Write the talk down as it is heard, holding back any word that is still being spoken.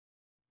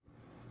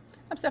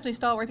I'm Stephanie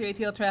Stallworth, your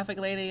ATL traffic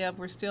lady.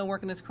 We're still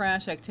working this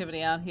crash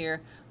activity out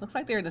here. Looks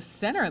like they're in the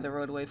center of the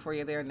roadway for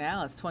you there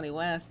now. It's 20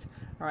 West,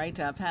 all right,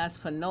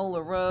 past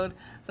Panola Road.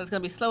 So it's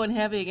going to be slow and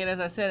heavy again, as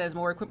I said, as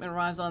more equipment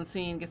arrives on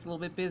scene, gets a little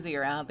bit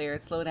busier out there.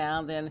 Slow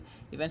down, then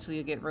eventually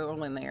you get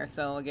rolling there.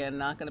 So again,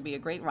 not going to be a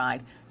great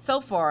ride.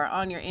 So far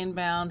on your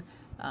inbound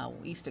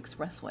East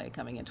Expressway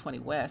coming in 20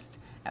 West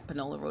at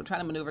Panola Road,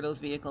 trying to maneuver those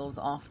vehicles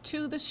off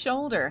to the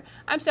shoulder.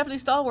 I'm Stephanie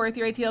Stallworth,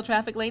 your ATL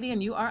traffic lady,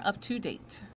 and you are up to date.